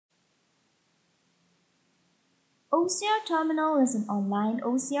OCR Terminal is an online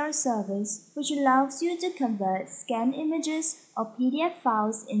OCR service which allows you to convert scanned images or PDF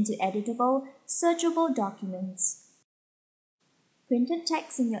files into editable, searchable documents. Printed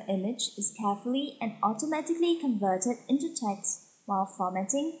text in your image is carefully and automatically converted into text while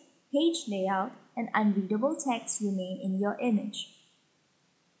formatting, page layout, and unreadable text remain in your image.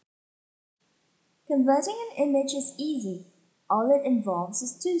 Converting an image is easy. All it involves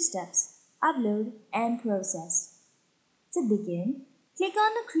is two steps: upload and process. To begin, click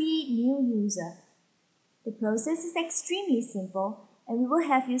on the Create New User. The process is extremely simple and we will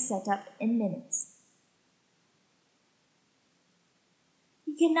have you set up in minutes.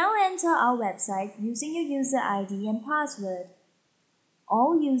 You can now enter our website using your user ID and password.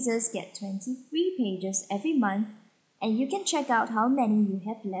 All users get 20 free pages every month and you can check out how many you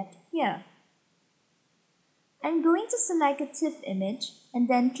have left here. I'm going to select a TIFF image and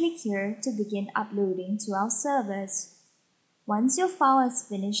then click here to begin uploading to our servers. Once your file is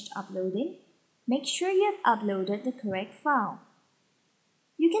finished uploading, make sure you have uploaded the correct file.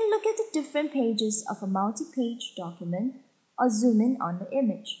 You can look at the different pages of a multi-page document or zoom in on the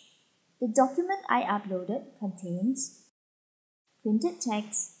image. The document I uploaded contains printed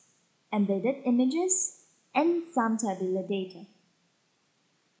text, embedded images, and some tabular data.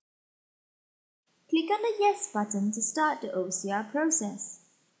 Click on the Yes button to start the OCR process.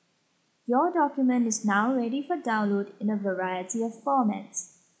 Your document is now ready for download in a variety of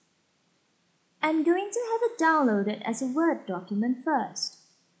formats. I'm going to have it downloaded as a Word document first.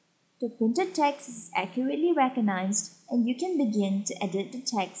 The printed text is accurately recognized and you can begin to edit the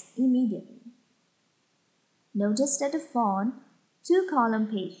text immediately. Notice that the font, two-column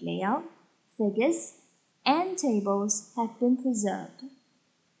page layout, figures, and tables have been preserved.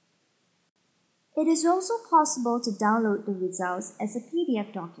 It is also possible to download the results as a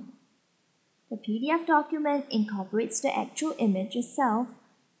PDF document. The PDF document incorporates the actual image itself,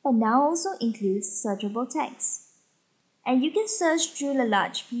 but now also includes searchable text. And you can search through the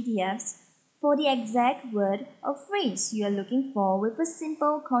large PDFs for the exact word or phrase you are looking for with a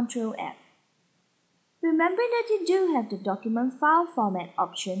simple Ctrl+F. Remember that you do have the document file format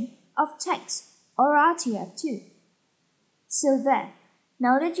option of text or RTF too. So there,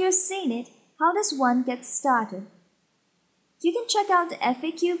 now that you've seen it, how does one get started? You can check out the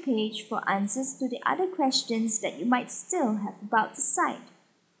FAQ page for answers to the other questions that you might still have about the site.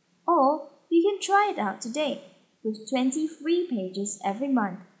 Or you can try it out today with 20 free pages every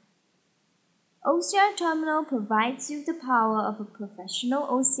month. OCR Terminal provides you the power of a professional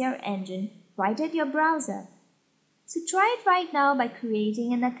OCR engine right at your browser. So try it right now by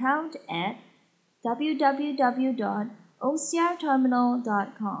creating an account at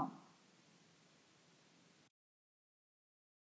www.ocrterminal.com.